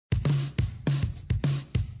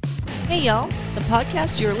Hey y'all, the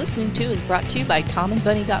podcast you're listening to is brought to you by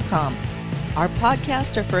TomandBunny.com. Our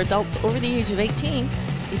podcasts are for adults over the age of 18.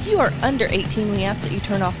 If you are under 18, we ask that you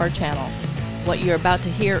turn off our channel. What you're about to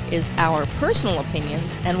hear is our personal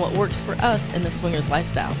opinions and what works for us in the swingers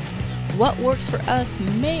lifestyle. What works for us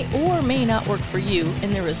may or may not work for you,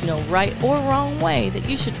 and there is no right or wrong way that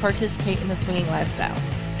you should participate in the swinging lifestyle.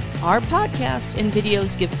 Our podcast and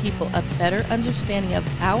videos give people a better understanding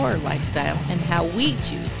of our lifestyle and how we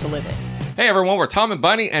choose to live it. Hey everyone, we're Tom and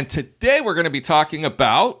Bunny, and today we're going to be talking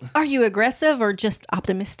about... Are you aggressive or just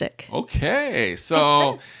optimistic? Okay,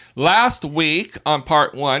 so last week on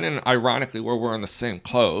part one, and ironically we're wearing the same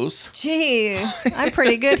clothes. Gee, I'm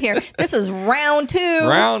pretty good here. This is round two.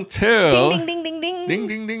 Round two. Ding, ding, ding, ding, ding.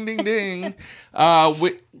 Ding, ding, ding, ding, ding.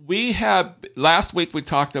 We had, last week we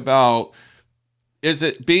talked about, is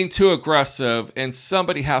it being too aggressive and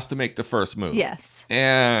somebody has to make the first move? Yes.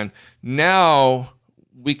 And now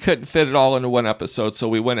we couldn't fit it all into one episode, so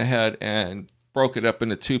we went ahead and broke it up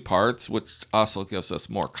into two parts, which also gives us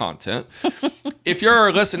more content. If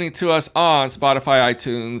you're listening to us on Spotify,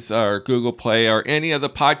 iTunes, or Google Play, or any of the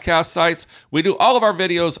podcast sites, we do all of our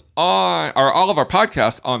videos on, or all of our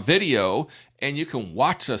podcasts on video, and you can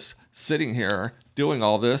watch us sitting here doing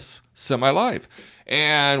all this semi-live.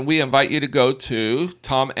 And we invite you to go to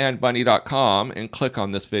TomandBunny.com and click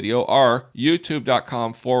on this video, or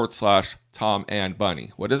YouTube.com/Tom and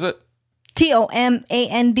Bunny. What is it?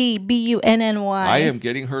 TOMANDBUNNY. I am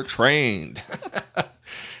getting her trained.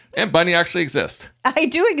 And Bunny actually exists. I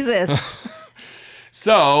do exist.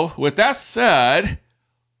 So, with that said,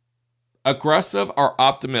 aggressive or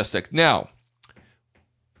optimistic? Now,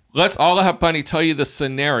 let's all have Bunny tell you the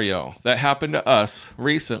scenario that happened to us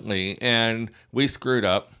recently, and we screwed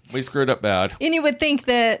up. We screwed up bad. And you would think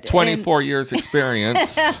that 24 years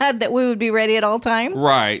experience. that we would be ready at all times.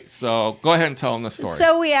 Right. So go ahead and tell them the story.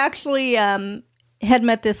 So we actually had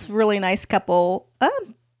met this really nice couple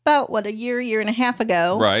about, a year and a half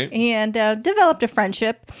ago. Right. And developed a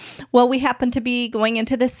friendship. Well, we happened to be going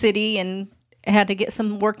into the city and had to get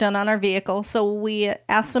some work done on our vehicle. So we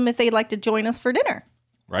asked them if they'd like to join us for dinner.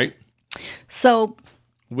 Right. So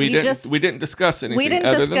we didn't discuss anything. We didn't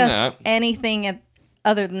other discuss than that. anything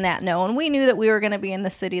other than that, no. And we knew that we were going to be in the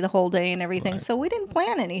city the whole day and everything, Right. so we didn't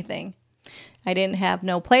plan anything. I didn't have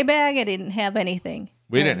no play bag. I didn't have anything.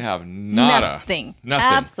 We didn't have nada. Nothing.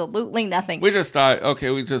 Nothing. Absolutely nothing. We just thought, okay,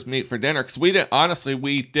 we just meet for dinner, because we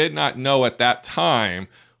did not know at that time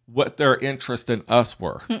what their interest in us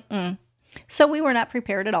were. So we were not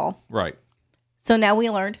prepared at all. Right. So now we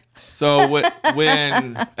learned. So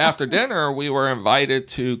when after dinner we were invited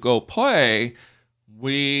to go play,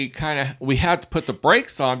 we had to put the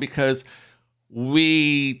brakes on because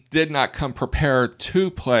we did not come prepared to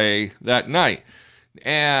play that night,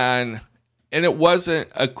 and it wasn't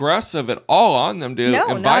aggressive at all on them to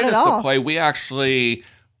invite us to play. We actually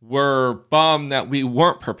were bummed that we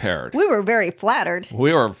weren't prepared. We were very flattered.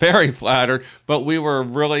 We were very flattered, but we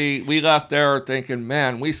left there thinking,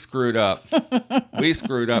 man, we screwed up. We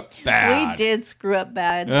screwed up bad. We did screw up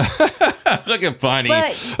bad. Look at Bunny.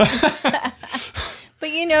 But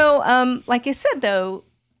like I said, though,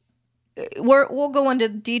 we'll go into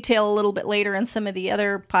detail a little bit later in some of the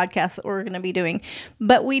other podcasts that we're going to be doing.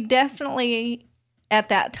 But we definitely, at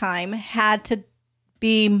that time, had to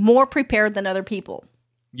be more prepared than other people.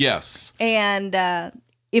 Yes. And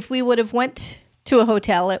if we would have went to a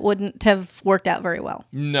hotel, it wouldn't have worked out very well.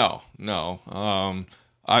 No.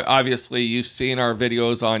 Obviously, you've seen our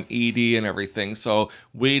videos on ED and everything, so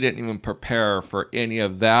we didn't even prepare for any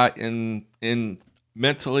of that in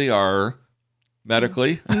mentally or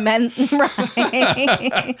medically.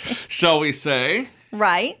 Right. Shall we say?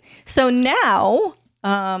 Right. So now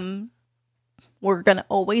we're going to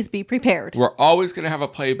always be prepared. We're always going to have a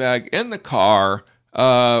play bag in the car.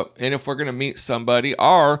 And if we're going to meet somebody,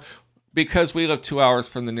 or because we live 2 hours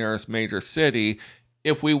from the nearest major city,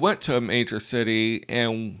 if we went to a major city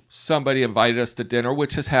and somebody invited us to dinner,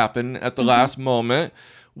 which has happened at the last moment,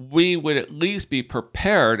 we would at least be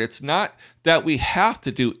prepared. It's not that we have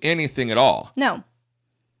to do anything at all. No.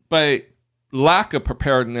 But lack of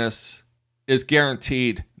preparedness is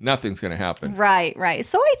guaranteed nothing's going to happen. Right.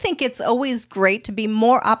 So I think it's always great to be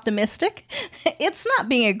more optimistic. It's not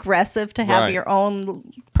being aggressive to have your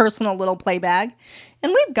own personal little play bag.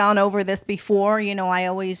 And we've gone over this before. I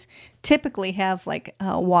always typically have like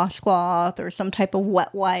a washcloth or some type of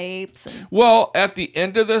wet wipes. Well, at the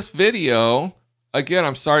end of this video, again,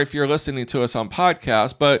 I'm sorry if you're listening to us on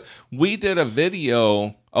podcast, but we did a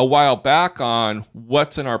video a while back on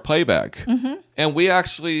what's in our play bag. Mm-hmm. And we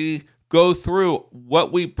actually go through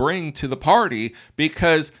what we bring to the party,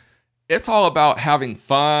 because it's all about having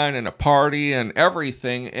fun and a party and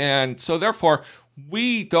everything. And so therefore,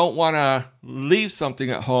 we don't want to leave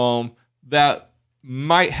something at home that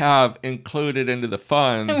might have included into the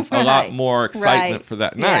fun a lot more excitement for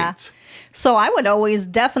that night. So I would always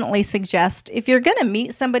definitely suggest, if you're going to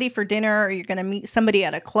meet somebody for dinner or you're going to meet somebody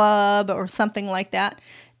at a club or something like that,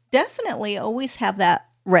 definitely always have that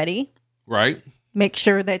ready. Right. Make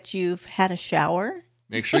sure that you've had a shower.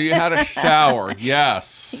 Make sure you had a shower.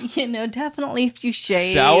 Yes. Definitely if you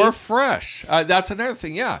shave. Shower fresh. That's another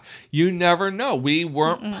thing. Yeah. You never know. We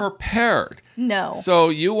weren't prepared. No. So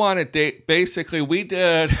you want to date. Basically, we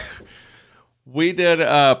did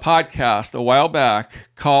a podcast a while back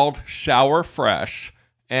called Shower Fresh.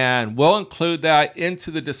 And we'll include that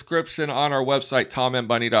into the description on our website,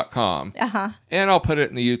 tomandbunny.com. Uh-huh. And I'll put it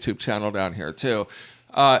in the YouTube channel down here too.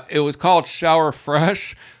 It was called Shower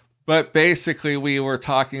Fresh. But basically, we were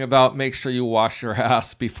talking about make sure you wash your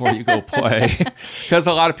ass before you go play. Because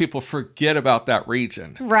a lot of people forget about that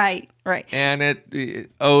region. Right. And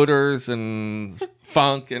it odors and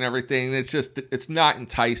funk and everything. It's not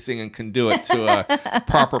enticing and can do it to a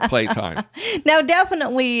proper playtime. Now,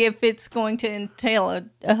 definitely, if it's going to entail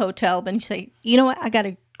a hotel, then you say, you know what, I got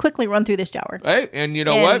to quickly run through the shower. Right? And you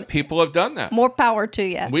know what? People have done that. More power to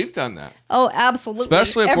you. We've done that. Oh, absolutely.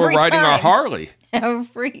 Especially if we're riding our Harley.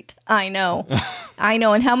 I know.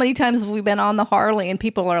 And how many times have we been on the Harley and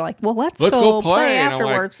people are like, well, let's go play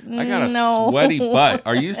afterwards. And I'm like, I got a sweaty butt.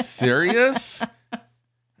 Are you serious?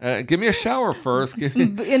 Give me a shower first.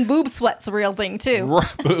 And boob sweat's a real thing, too.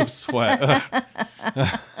 Boob sweat.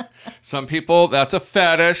 Some people, that's a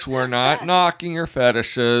fetish. We're not knocking your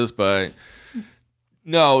fetishes, but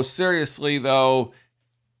no, seriously, though,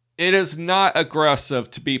 it is not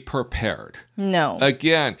aggressive to be prepared. No.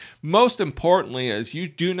 Again, most importantly is you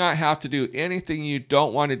do not have to do anything you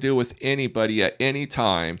don't want to do with anybody at any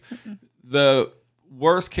time. The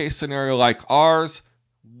worst case scenario like ours,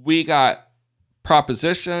 we got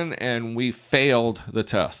proposition and we failed the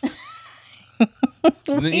test.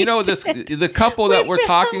 The couple that we're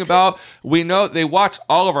talking about, we know they watch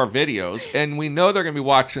all of our videos and we know they're going to be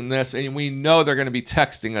watching this and we know they're going to be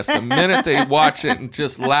texting us the minute they watch it and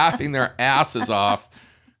just laughing their asses off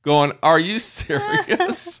going, are you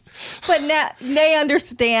serious? But now they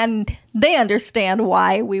understand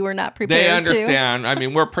why we were not prepared. They understand. I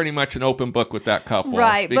mean, we're pretty much an open book with that couple.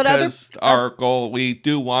 Right. Because our goal, we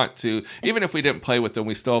do want to, even if we didn't play with them,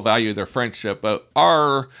 we still value their friendship, but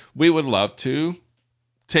we would love to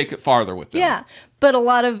take it farther with them. Yeah. But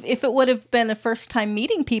if it would have been a first time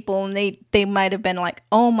meeting people and they might have been like,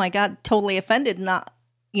 oh my God, totally offended, not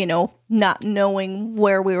knowing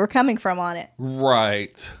where we were coming from on it.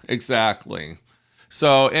 Right. Exactly.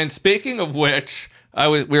 So, and speaking of which,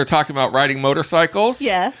 we were talking about riding motorcycles.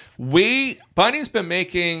 Yes. Bunny's been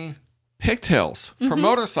making pigtails for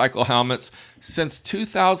motorcycle helmets since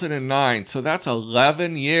 2009. So that's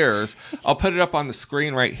 11 years. I'll put it up on the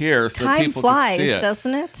screen right here so people can see it. Time flies,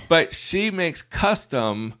 doesn't it? But she makes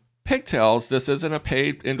custom pigtails. This isn't a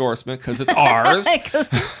paid endorsement because it's ours.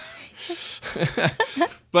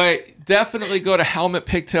 But definitely go to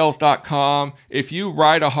helmetpigtails.com. If you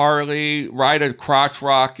ride a Harley, ride a crotch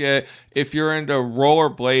rocket, if you're into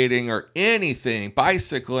rollerblading or anything,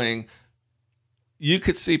 bicycling, you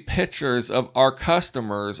could see pictures of our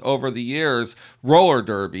customers over the years, roller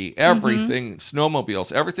derby, everything,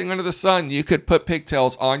 snowmobiles, everything under the sun. You could put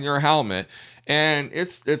pigtails on your helmet, and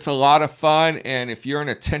it's a lot of fun. And if you're an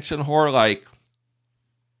attention whore like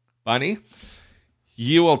Bunny,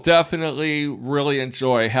 you will definitely really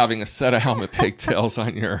enjoy having a set of helmet pigtails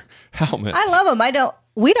on your helmet. I love them.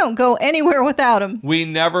 We don't go anywhere without them. We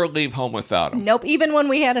never leave home without them. Nope. Even when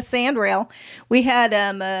we had a sandrail, we had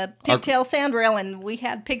a pigtail sandrail, and we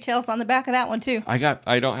had pigtails on the back of that one too. I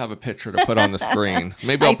don't have a picture to put on the screen.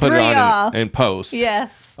 Maybe I'll put it on in post.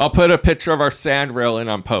 Yes. I'll put a picture of our sandrail in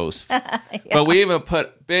on post. Yeah. But we even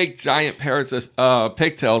put big giant pairs of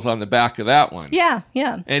pigtails on the back of that one. Yeah.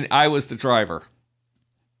 And I was the driver.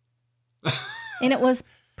 And it was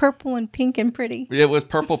purple and pink and pretty. It was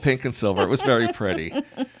purple, pink, and silver. It was very pretty.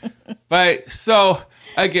 But so,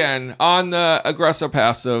 again, on the aggressive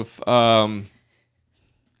passive, or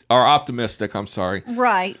optimistic, I'm sorry.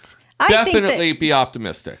 Right. Definitely be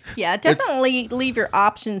optimistic. Yeah, definitely leave your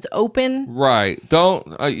options open. Right.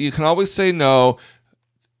 You can always say no.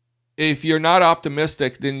 If you're not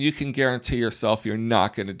optimistic, then you can guarantee yourself you're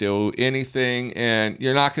not going to do anything, and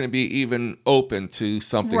you're not going to be even open to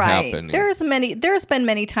something happening. There's been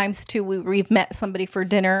many times too we've met somebody for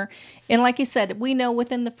dinner, and like you said, we know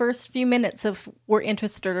within the first few minutes if we're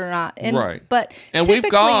interested or not. And, right. But we've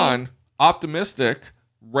gone optimistic,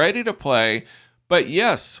 ready to play, But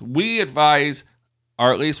yes, we advise,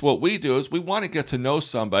 or at least what we do is we want to get to know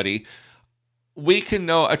somebody. We can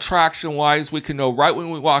know attraction-wise, we can know right when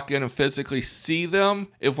we walk in and physically see them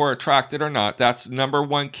if we're attracted or not. That's number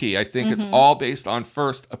one key. I think it's all based on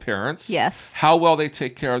first appearance. Yes. How well they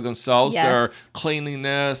take care of themselves, Yes. their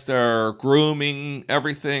cleanliness, their grooming,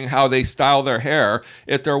 everything, how they style their hair.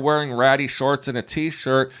 If they're wearing ratty shorts and a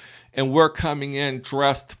t-shirt and we're coming in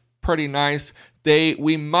dressed pretty nice,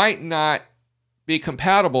 we might not be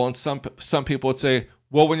compatible. And some people would say,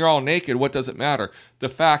 well, when you're all naked, what does it matter? The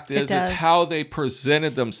fact is how they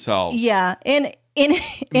presented themselves. Yeah, and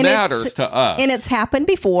matters to us. And it's happened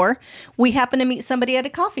before. We happened to meet somebody at a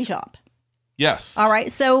coffee shop. Yes. All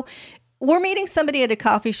right, so we're meeting somebody at a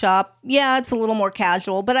coffee shop. Yeah, it's a little more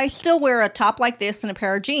casual, but I still wear a top like this and a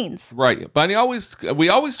pair of jeans. Right. Bunny we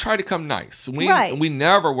always try to come nice. We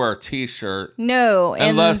never wear a t-shirt. No.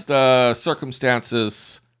 Unless the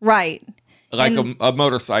circumstances. Right. Like a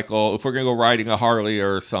motorcycle, if we're going to go riding a Harley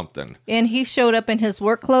or something. And he showed up in his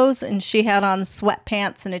work clothes, and she had on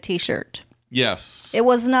sweatpants and a t-shirt. Yes. It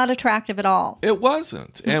was not attractive at all. It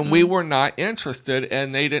wasn't. And we were not interested,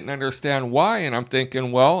 and they didn't understand why. And I'm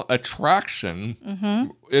thinking, well,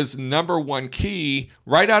 attraction is number one key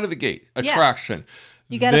right out of the gate. Attraction.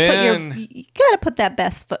 You got to put that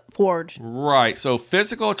best foot forward. Right. So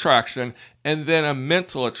physical attraction and then a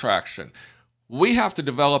mental attraction. We have to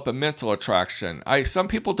develop a mental attraction. Some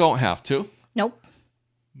people don't have to. Nope.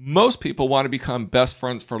 Most people want to become best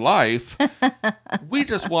friends for life. We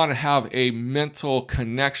just want to have a mental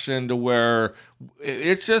connection to where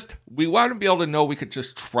it's just, we want to be able to know we could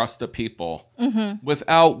just trust the people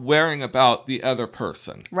without worrying about the other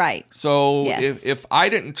person. Right. So if I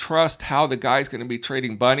didn't trust how the guy's going to be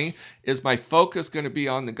treating Bunny, is my focus going to be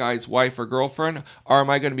on the guy's wife or girlfriend, or am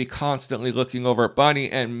I going to be constantly looking over at Bunny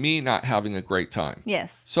and me not having a great time?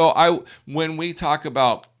 Yes. So when we talk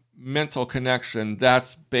about mental connection,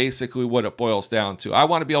 that's basically what it boils down to. I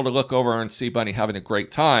want to be able to look over and see Bunny having a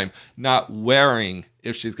great time, not worrying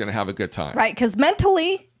if she's going to have a good time. Right, because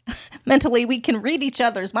mentally we can read each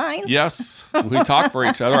other's minds. Yes, we talk for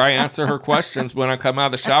each other. I answer her questions when I come out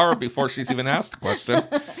of the shower before she's even asked a question.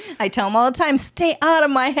 I tell them all the time, stay out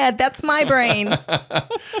of my head. That's my brain.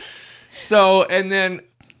 So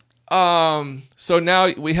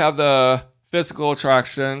now we have the physical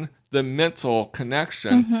attraction, the mental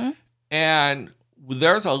connection. And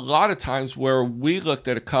there's a lot of times where we looked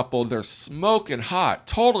at a couple, they're smoking hot,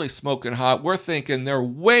 totally smoking hot. We're thinking they're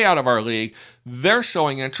way out of our league. They're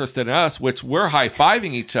showing interest in us, which we're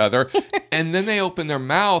high-fiving each other. And then they open their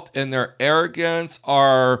mouth and their arrogance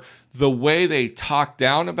or the way they talk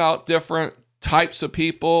down about different types of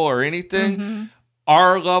people or anything.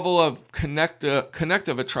 Our level of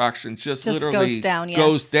connective attraction just literally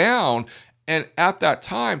goes down. And at that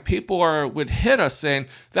time, people would hit us saying,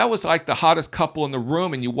 that was like the hottest couple in the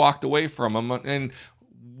room, and you walked away from them. And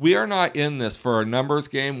we're not in this for a numbers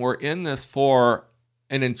game. We're in this for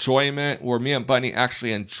an enjoyment where me and Bunny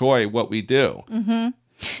actually enjoy what we do.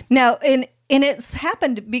 Now, and it's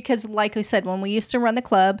happened because, like I said, when we used to run the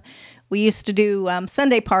club, we used to do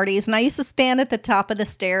Sunday parties, and I used to stand at the top of the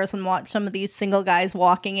stairs and watch some of these single guys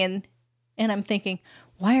walking in, and I'm thinking,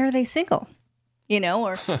 why are they single? You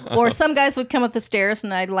know, or some guys would come up the stairs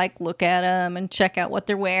and I'd like look at them and check out what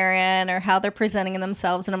they're wearing or how they're presenting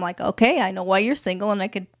themselves. And I'm like, okay, I know why you're single, and I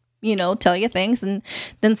could, tell you things. And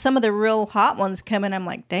then some of the real hot ones come in. I'm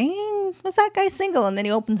like, dang, was that guy single? And then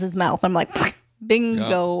he opens his mouth. I'm like,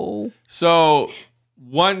 bingo. Yep. So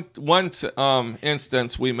one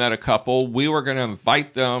instance, we met a couple. We were going to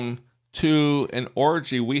invite them to an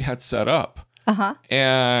orgy we had set up.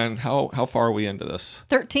 And how far are we into this?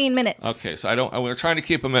 13 minutes. Okay, so we're trying to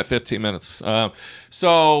keep them at 15 minutes.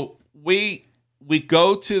 So we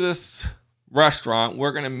go to this restaurant.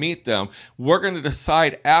 We're going to meet them. We're going to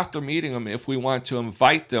decide after meeting them if we want to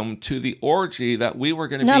invite them to the orgy that we were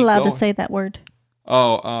going to be not allowed to say that word.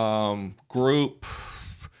 Group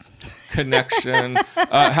connection.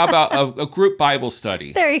 How about a group Bible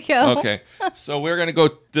study? There you go. Okay, so we're going to go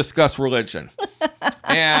discuss religion.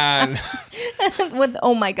 And with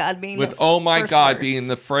 "oh my God" being being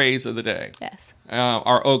the phrase of the day. Yes.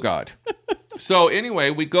 Our "oh God." So anyway,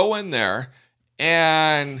 we go in there,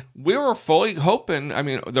 and we were fully hoping. I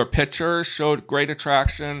mean, their pictures showed great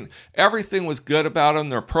attraction. Everything was good about them.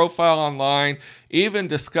 Their profile online, even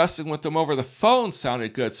discussing with them over the phone,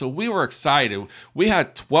 sounded good. So we were excited. We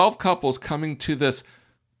had 12 couples coming to this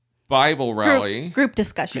Bible rally. Group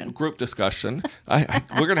discussion. Group discussion. We're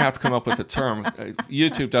going to have to come up with a term.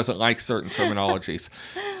 YouTube doesn't like certain terminologies.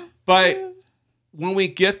 But when we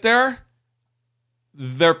get there,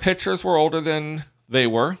 their pictures were older than they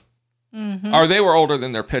were. or they were older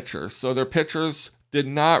than their pictures. So their pictures did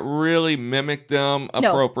not really mimic them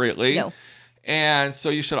appropriately. No. And so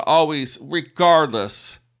you should always,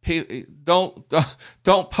 regardless,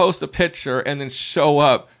 don't post a picture and then show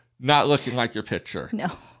up not looking like your picture.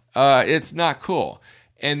 No. It's not cool.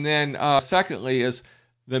 And then secondly is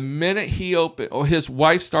the minute his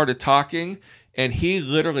wife started talking, and he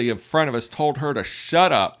literally in front of us told her to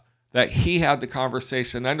shut up, that he had the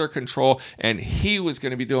conversation under control and he was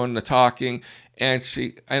going to be doing the talking. And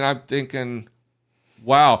I'm thinking,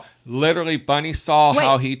 wow, literally Bunny saw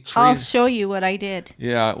how he treated. I'll show you what I did.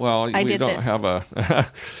 Yeah, well, we don't this. have a.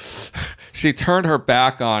 She turned her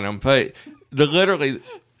back on him, but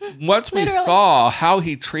once we saw how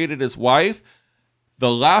he treated his wife, the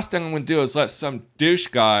last thing I'm going to do is let some douche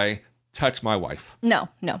guy touch my wife. No,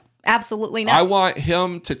 absolutely not. I want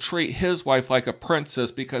him to treat his wife like a princess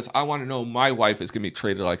because I want to know my wife is going to be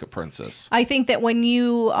treated like a princess. I think that when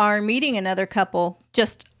you are meeting another couple,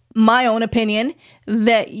 just my own opinion,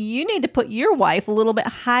 that you need to put your wife a little bit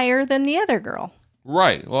higher than the other girl.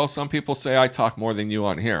 Right. Well, some people say I talk more than you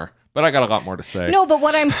on here, but I got a lot more to say. No, but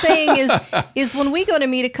what I'm saying is when we go to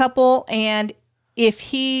meet a couple, and if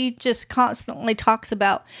he just constantly talks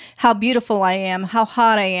about how beautiful I am, how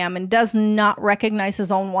hot I am, and does not recognize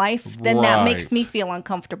his own wife, then that makes me feel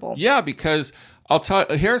uncomfortable. Yeah, because I'll tell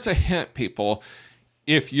you, here's a hint, people.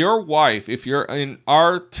 If you're in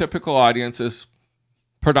our typical audience is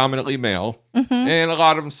predominantly male, and a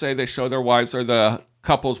lot of them say they show their wives or the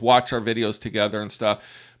couples watch our videos together and stuff.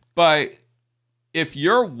 But if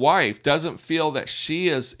your wife doesn't feel that she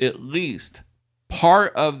is at least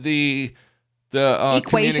part of the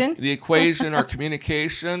equation, the equation or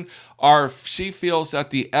communication, or if she feels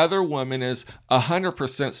that the other woman is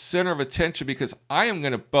 100% center of attention, because I am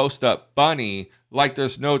going to boast up Bunny like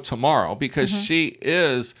there's no tomorrow, because she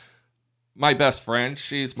is my best friend.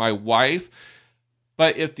 She's my wife.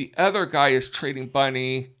 But if the other guy is treating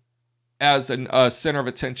Bunny as a center of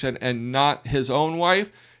attention and not his own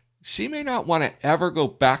wife, she may not want to ever go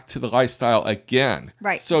back to the lifestyle again.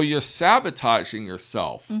 Right. So you're sabotaging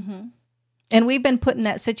yourself. And we've been put in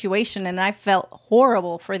that situation, and I felt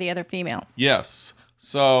horrible for the other female. Yes.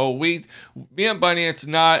 So me and Bunny, it's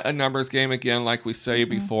not a numbers game again, like we say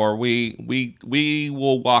before. We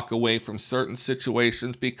will walk away from certain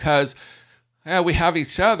situations because we have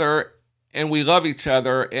each other. And we love each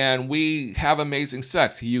other, and we have amazing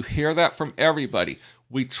sex. You hear that from everybody.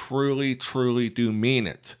 We truly, truly do mean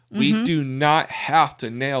it. We do not have to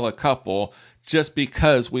nail a couple just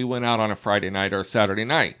because we went out on a Friday night or a Saturday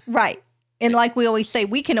night. Right. And like we always say,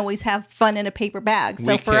 we can always have fun in a paper bag.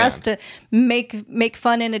 So for us to make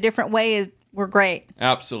fun in a different way, we're great.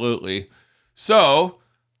 Absolutely. So,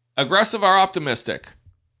 aggressive or optimistic?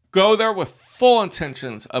 Go there with full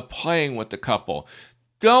intentions of playing with the couple.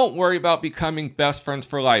 Don't worry about becoming best friends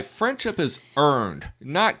for life. Friendship is earned,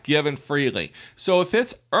 not given freely. So if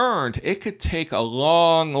it's earned, it could take a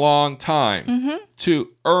long, long time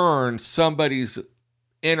to earn somebody's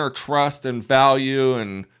inner trust and value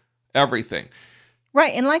and everything.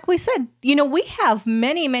 Right. And like we said, we have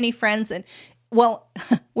many, many friends. And, well,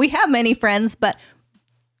 we have many friends, but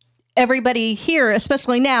everybody here,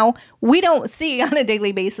 especially now, we don't see on a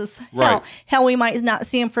daily basis. Right. Hell, we might not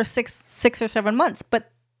see them for six or 7 months, but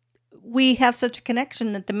we have such a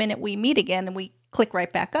connection that the minute we meet again, and we click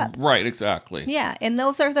right back up. Right, exactly. Yeah, and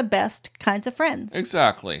those are the best kinds of friends.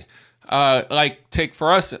 Exactly. Like, take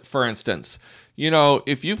for us, for instance,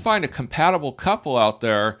 if you find a compatible couple out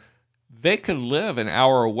there, they could live an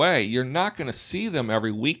hour away. You're not going to see them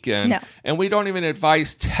every weekend. No. And we don't even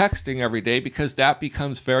advise texting every day because that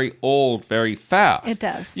becomes very old very fast. It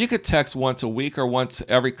does. You could text once a week or once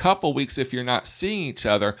every couple weeks if you're not seeing each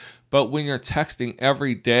other. But when you're texting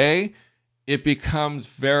every day, it becomes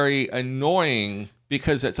very annoying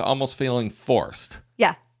because it's almost feeling forced.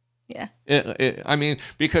 Yeah. Yeah.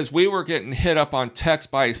 Because we were getting hit up on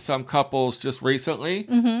text by some couples just recently,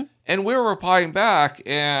 and we were replying back,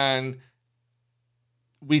 and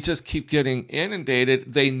we just keep getting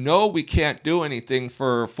inundated. They know we can't do anything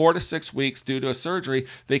for 4 to 6 weeks due to a surgery.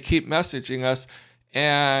 They keep messaging us,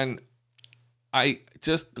 and I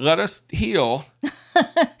just let us heal.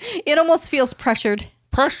 It almost feels pressured.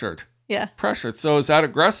 Yeah. Pressured. So is that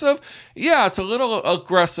aggressive? Yeah, it's a little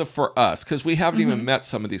aggressive for us because we haven't even met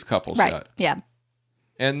some of these couples yet. Yeah.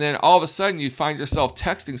 And then all of a sudden you find yourself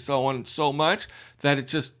texting someone so much that it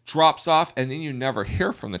just drops off, and then you never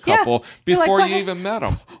hear from the couple before you even met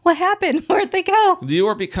them. What happened? Where'd they go? You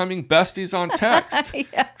are becoming besties on text.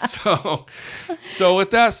 Yeah. So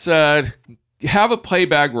with that said, have a play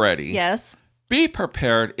bag ready. Yes. Be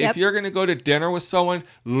prepared. Yep. If you're going to go to dinner with someone,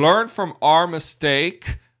 learn from our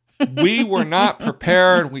mistake We were not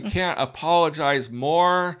prepared. We can't apologize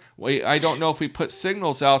more. I don't know if we put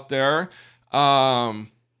signals out there,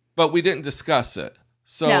 but we didn't discuss it.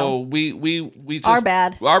 So No. we just Our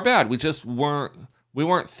bad. Our bad. We just weren't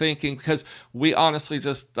thinking, because we honestly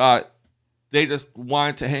just thought they just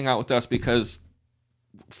wanted to hang out with us because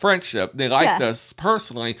friendship. They liked us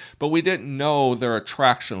personally, but we didn't know their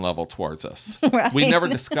attraction level towards us. Right. We never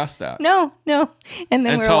discussed that. No. And then we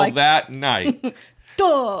Until were like, that night.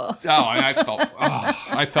 duh.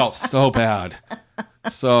 I felt so bad.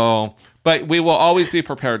 So, but we will always be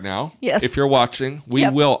prepared now. Yes. If you're watching, we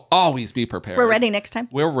will always be prepared. We're ready next time.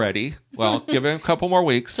 We're ready. Well, give it a couple more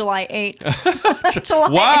weeks. July 8th. July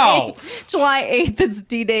Wow. 8th. July 8th is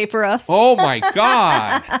D-Day for us. Oh my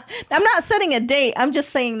God. I'm not setting a date. I'm just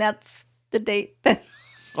saying that's the date that.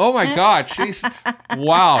 Oh my God.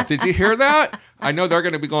 Wow. Did you hear that? I know they're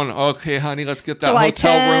going to be going, okay, honey, let's get that July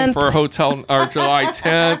hotel room 10th. for hotel or July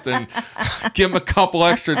 10th and give them a couple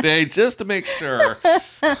extra days just to make sure.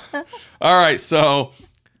 All right. So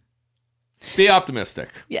be optimistic.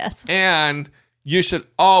 Yes. And you should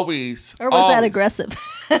always. Or was that always- aggressive?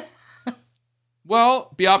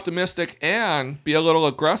 Well, be optimistic and be a little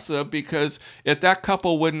aggressive, because if that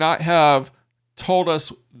couple would not have told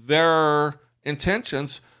us their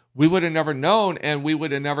intentions, we would have never known, and we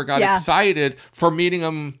would have never got excited for meeting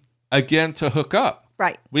them again to hook up.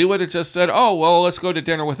 Right. We would have just said, oh, well, let's go to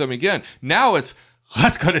dinner with them again. Now it's,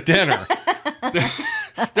 let's go to dinner.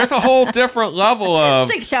 There's a whole different level of...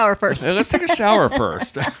 Let's take a shower first. Let's take a shower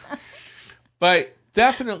first. But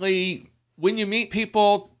definitely, when you meet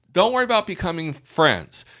people, don't worry about becoming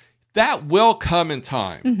friends. That will come in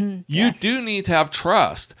time. Mm-hmm. You do need to have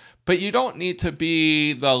trust, but you don't need to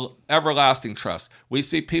be the everlasting trust. We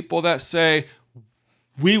see people that say,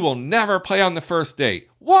 we will never play on the first date.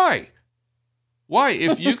 Why? Why?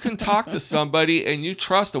 If you can talk to somebody and you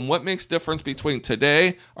trust them, what makes difference between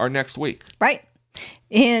today or next week? Right.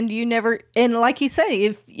 And you never, and like you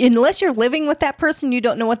said, unless you're living with that person, you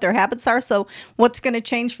don't know what their habits are. So what's going to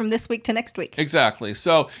change from this week to next week? Exactly.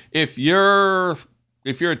 So if you're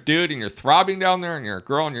a dude and you're throbbing down there, and you're a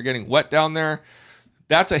girl and you're getting wet down there,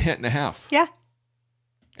 that's a hint and a half. Yeah.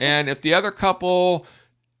 And if the other couple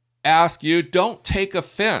ask you, don't take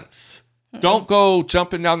offense. Don't go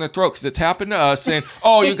jumping down their throat, because it's happened to us, saying,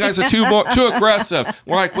 oh, you guys are too aggressive.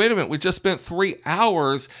 We're like, wait a minute, we just spent 3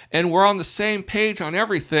 hours and we're on the same page on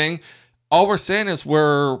everything. All we're saying is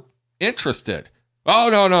we're interested. Oh,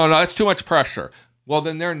 no, that's too much pressure. Well,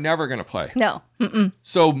 then they're never going to play. No. Mm-mm.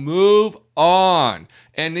 So move on.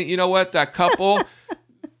 And you know what? That couple,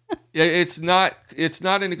 it's not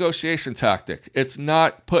a negotiation tactic. It's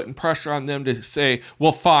not putting pressure on them to say,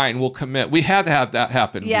 well, fine, we'll commit. We had to have that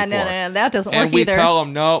happen Yeah, before. no, that doesn't And work we either. tell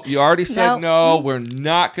them, no, you already said No. no. We're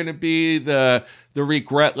not going to be the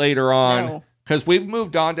regret later on. No. Because we've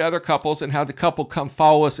moved on to other couples and had the couple come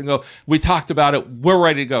follow us and go, we talked about it, we're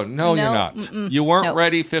ready to go. No, you're not. Mm-mm. You weren't Nope.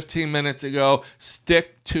 ready 15 minutes ago.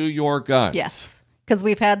 Stick to your guns. Yes. Because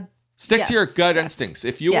we've had, Stick to your Yes, gut yes, instincts.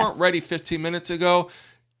 If you yes. weren't ready 15 minutes ago,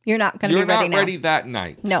 you're not going to be you're ready not now. ready that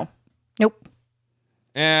night. No. Nope.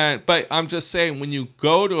 But I'm just saying, when you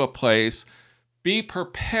go to a place, be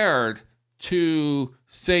prepared to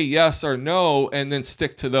say yes or no, and then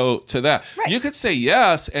stick to that. Right. You could say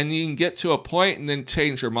yes, and you can get to a point and then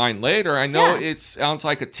change your mind later. I know it sounds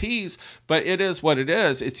like a tease, but it is what it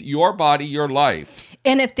is. It's your body, your life.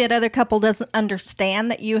 And if that other couple doesn't understand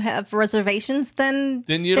that you have reservations, then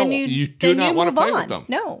You do not want to move play with on. them.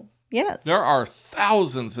 No. Yeah. There are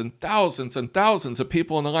thousands and thousands and thousands of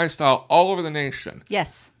people in the lifestyle all over the nation.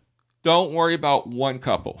 Yes. Don't worry about one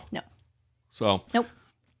couple. No. So, Nope.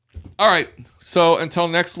 all right. So until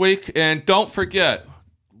next week, and don't forget,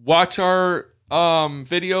 watch our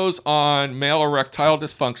videos on male erectile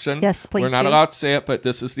dysfunction. Yes, please We're not do. allowed to say it, but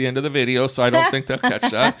this is the end of the video, so I don't think they'll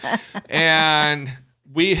catch that. And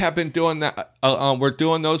we have been doing that. We're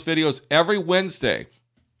doing those videos every Wednesday.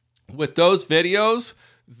 With those videos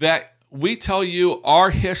that we tell you our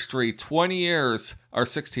history, 20 years or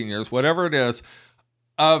 16 years, whatever it is,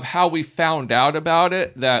 of how we found out about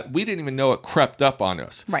it, that we didn't even know it crept up on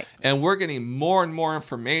us. Right. And we're getting more and more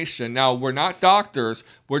information. Now, we're not doctors.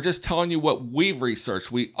 We're just telling you what we've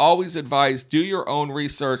researched. We always advise, do your own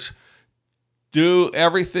research. Do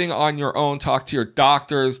everything on your own. Talk to your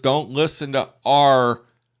doctors. Don't listen to our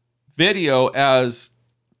video as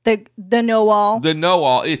The know-all. the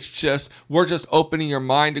know-all. It's just, we're just opening your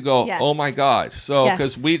mind to go, Yes. oh my God. So,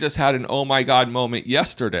 because Yes. we just had an oh my God moment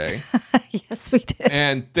yesterday. Yes, we did.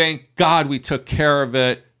 And thank God we took care of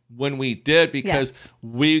it when we did, because Yes.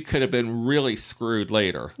 we could have been really screwed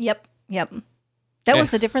later. Yep. That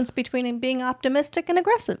was the difference between being optimistic and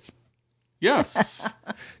aggressive. Yes.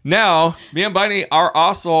 Now, me and Bunny are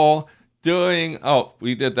also doing,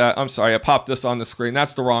 we did that. I'm sorry, I popped this on the screen.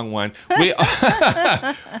 That's the wrong one.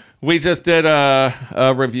 We just did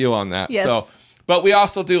a review on that. Yes. So, but we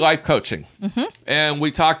also do life coaching. And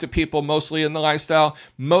we talk to people mostly in the lifestyle.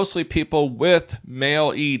 Mostly people with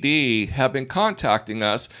male ED have been contacting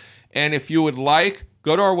us. And if you would like,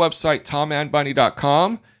 go to our website,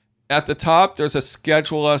 tomandbunny.com. At the top, there's a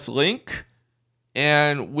schedule us link.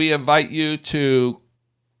 And we invite you to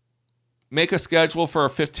make a schedule for a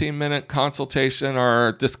 15-minute consultation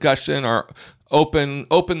or discussion, or open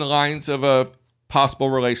the lines of a possible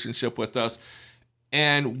relationship with us.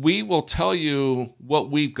 And we will tell you what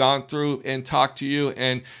we've gone through and talk to you,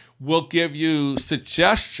 and we'll give you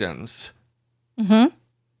suggestions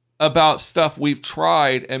about stuff we've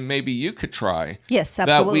tried and maybe you could try. Yes,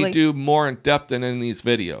 absolutely. That we do more in depth than in these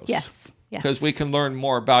videos. Yes. Because we can learn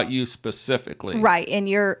more about you specifically. Right,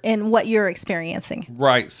 and what you're experiencing.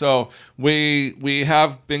 Right. So we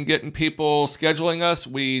have been getting people scheduling us.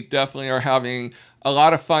 We definitely are having a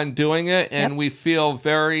lot of fun doing it, and we feel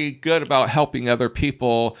very good about helping other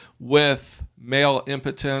people with male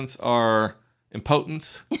impotence or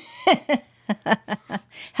impotence.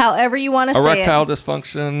 However you want to say it. Erectile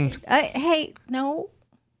dysfunction. Hey, no.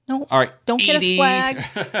 All right. Don't get us flagged.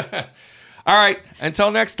 All right.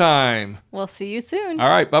 Until next time. We'll see you soon. All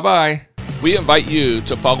right. Bye-bye. We invite you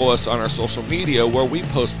to follow us on our social media, where we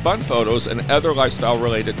post fun photos and other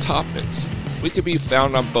lifestyle-related topics. We can be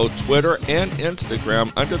found on both Twitter and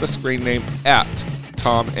Instagram under the screen name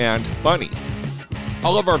 @TomAndBunny.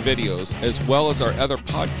 All of our videos, as well as our other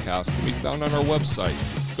podcasts, can be found on our website.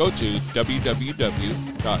 Go to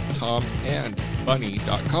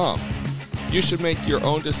www.tomandbunny.com. You should make your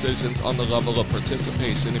own decisions on the level of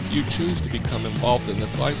participation if you choose to become involved in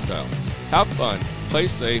this lifestyle. Have fun, play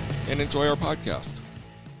safe, and enjoy our podcast.